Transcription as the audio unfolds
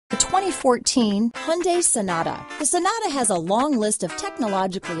2014 Hyundai Sonata. The Sonata has a long list of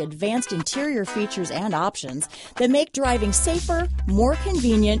technologically advanced interior features and options that make driving safer, more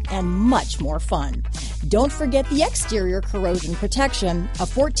convenient, and much more fun. Don't forget the exterior corrosion protection, a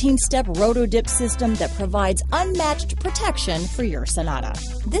 14-step roto-dip system that provides unmatched protection for your Sonata.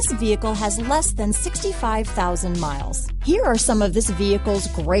 This vehicle has less than 65,000 miles. Here are some of this vehicle's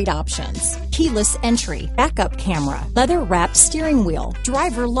great options: keyless entry, backup camera, leather-wrapped steering wheel,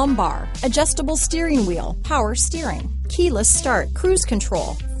 driver lumbar, adjustable steering wheel, power steering, keyless start, cruise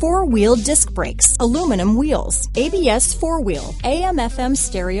control, four-wheel disc brakes, aluminum wheels, ABS four-wheel, AM/FM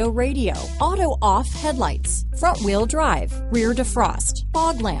stereo radio, auto-off headlights, front-wheel drive, rear defrost,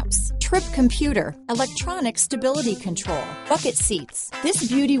 fog lamps, trip computer, electronic stability control, bucket seats. This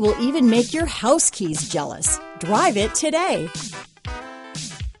beauty will even make your house keys jealous. Drive it today.